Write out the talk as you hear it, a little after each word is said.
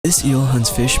This eel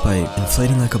hunts fish by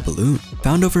inflating like a balloon.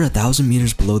 Found over 1,000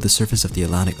 meters below the surface of the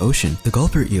Atlantic Ocean, the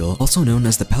Gulper eel, also known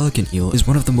as the pelican eel, is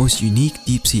one of the most unique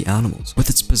deep-sea animals, with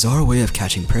its bizarre way of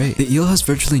catching prey. The eel has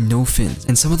virtually no fins,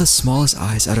 and some of the smallest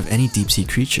eyes out of any deep-sea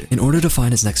creature. In order to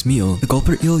find its next meal, the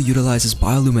Gulper eel utilizes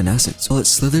bioluminescence while it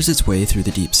slithers its way through the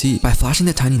deep sea. By flashing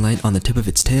the tiny light on the tip of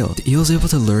its tail, the eel is able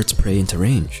to lure its prey into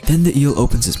range. Then the eel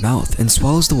opens its mouth and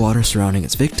swallows the water surrounding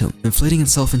its victim, inflating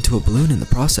itself into a balloon in the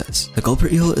process. The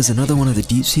Gulper eel is another one of the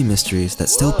deep-sea mysteries that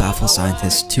still baffle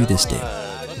scientists to this day.